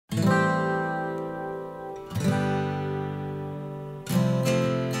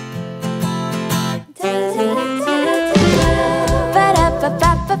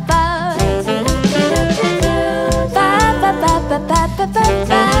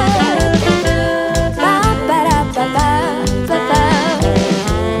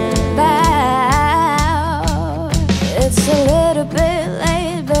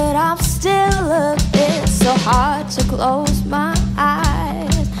close my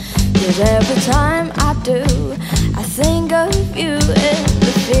eyes. 'Cause every time I do, I think of you and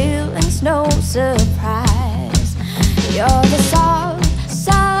the feeling's no surprise. You're the soft,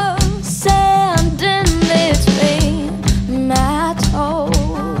 soft sand in between my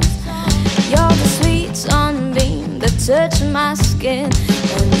toes. You're the sweet sunbeam that touch my skin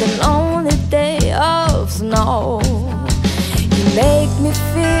on the lonely day of snow. You make me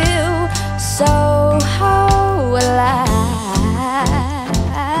feel so alive.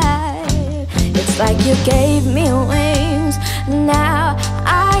 It's like you gave me wings, now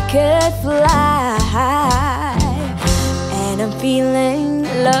I could fly. And I'm feeling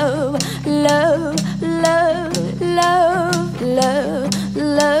love, love, love, love, love,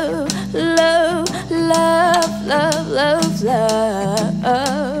 love, love, love, love, love,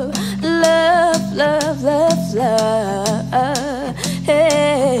 love, love, love, love, love.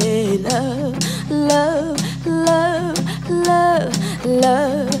 Hey, love, love, love, love,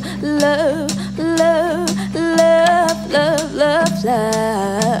 love, love, love, love, love, love,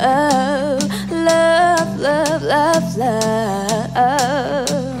 love, love, love, love, love.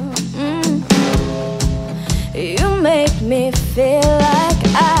 You make me feel like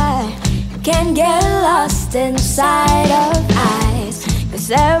I can get lost inside of eyes. 'Cause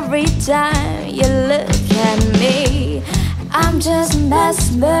every time you look at me, I'm just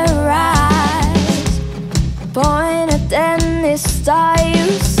mesmerized. Point at any star you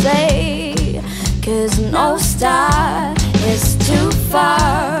say, 'cause no star is too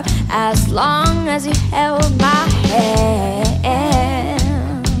far as long as you held my hand.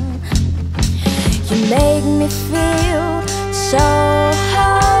 You make me feel so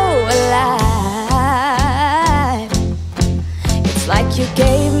alive. It's like you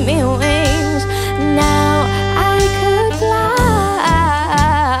gave me wings, now I could fly.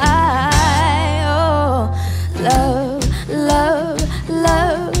 Oh, love, love,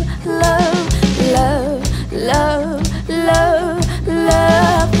 love, love, love, love, love,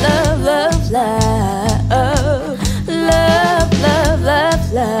 love, love, love, love, love, love, love,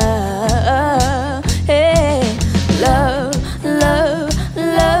 love. Hey, love, love,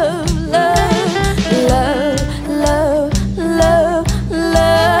 love, love, love, love, love, love,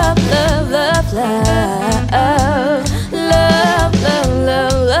 love, love, love, love,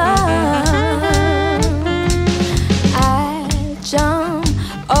 love, love. I jump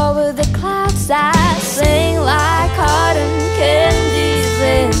over the clouds, I sing like cotton candies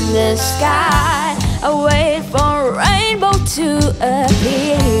in the sky. I wait for a rainbow to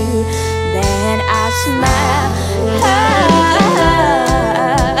appear, then I smile.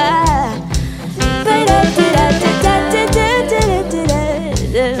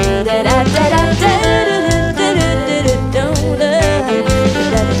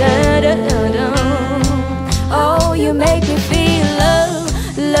 Oh, you make me feel love,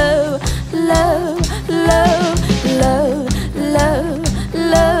 love, love, love, love, love,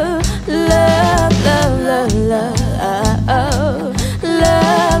 love, love, love, love, love,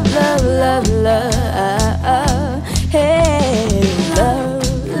 love, love, love, love. Hey, love,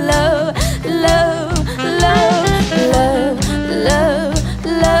 love, love, love, love, love,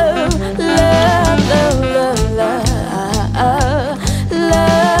 love, love, love, love,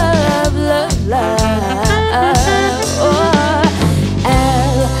 love, love, love.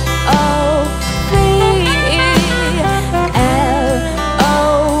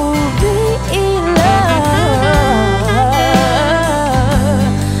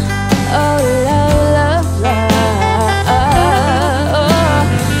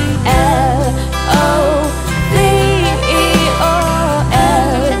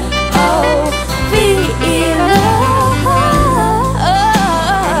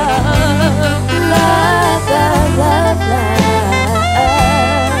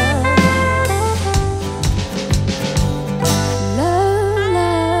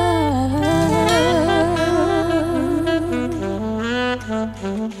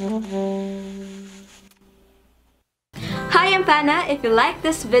 Hi, I'm Fana. If you like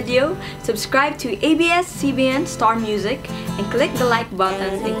this video, subscribe to ABS-CBN Star Music and click the like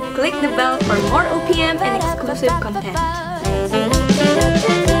button and click the bell for more OPM and exclusive content.